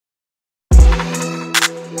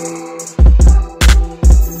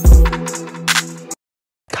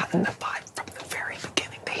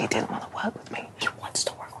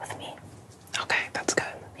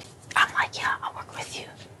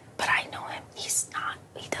He's not.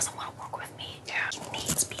 He doesn't want to work with me. Yeah. He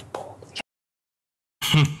needs people.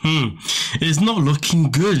 It's not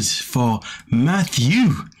looking good for Matthew.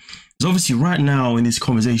 He's obviously right now in this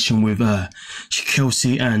conversation with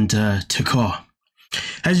Chelsie and Takar.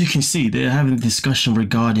 As you can see, they're having a discussion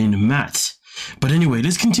regarding Matt. But anyway,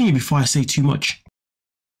 let's continue before I say too much.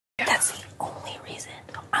 That's the only reason.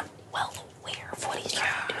 I'm well aware of what he's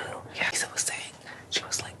trying to do. Yeah, Lisa was saying, she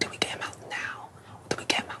was like, do we get him out now? Or do we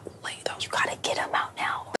get him out later? You gotta get him out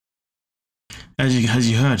now. As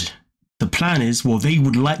you heard, the plan is, well, they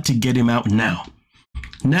would like to get him out now.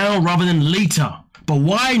 Now rather than later. But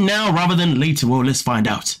why now rather than later? Well, let's find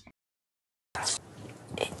out.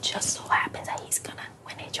 It just so happens that he's gonna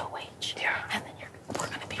win HOH. Yeah. And then we're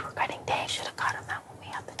gonna be regretting, dang, should have got him out when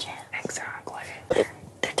we had the chance. Exactly.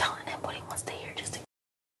 They're telling him what he wants to hear just to...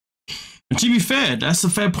 And to be fair, that's a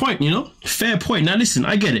fair point, you know? Fair point. Now listen,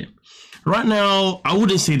 I get it. Right now, I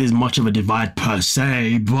wouldn't say there's much of a divide per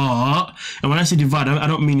se, but, and when I say divide, I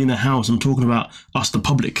don't mean in the house, I'm talking about us, the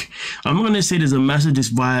public. I'm not going to say there's a massive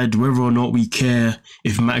divide whether or not we care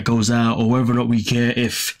if Matt goes out or whether or not we care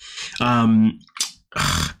if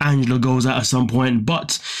Angela goes out at some point.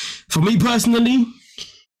 But for me personally,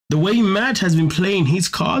 the way Matt has been playing his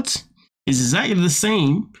cards is exactly the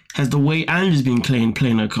same as the way Angela's been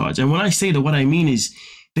playing her cards. And when I say that, what I mean is,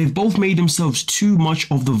 they've both made themselves too much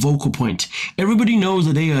of the vocal point. Everybody knows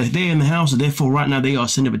that they are there in the house, and therefore right now they are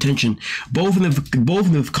center of attention. Both of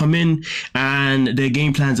them have come in, and their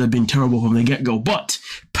game plans have been terrible from the get-go. But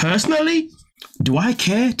personally, do I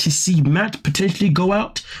care to see Matt potentially go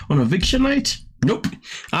out on eviction night? Nope.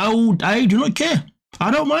 I do not care.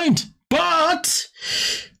 I don't mind. But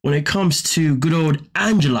when it comes to good old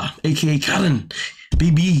Angela, aka Callan,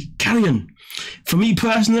 BB Carrion, for me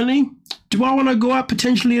personally, do I want to go out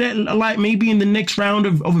potentially like maybe in the next round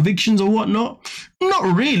of evictions or whatnot?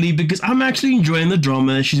 Not really, because I'm actually enjoying the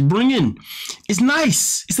drama that she's bringing. It's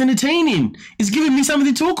nice. It's entertaining. It's giving me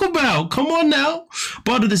something to talk about. Come on now.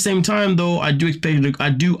 But at the same time, though, I do expect,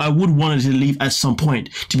 I would want her to leave at some point,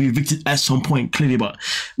 to be evicted at some point, clearly. But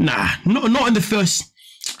nah, not in the first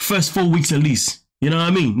 4 weeks at least. You know what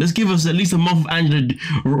I mean? Let's give us at least a month of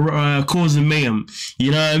Angela causing mayhem.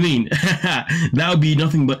 You know what I mean? That would be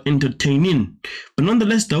nothing but entertaining. But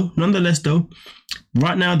nonetheless though,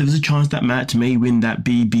 right now there's a chance that Matt may win that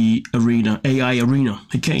BB arena, AI arena.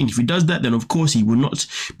 Okay, and if he does that, then of course he will not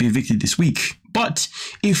be evicted this week. But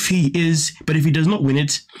if he does not win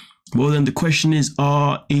it, well, then the question is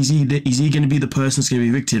he going to be the person that's going to be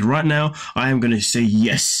evicted? Right now, I am going to say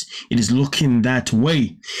yes. It is looking that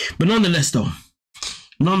way. But nonetheless,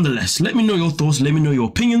 let me know your thoughts. Let me know your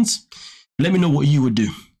opinions. Let me know what you would do.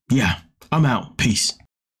 Yeah, I'm out. Peace.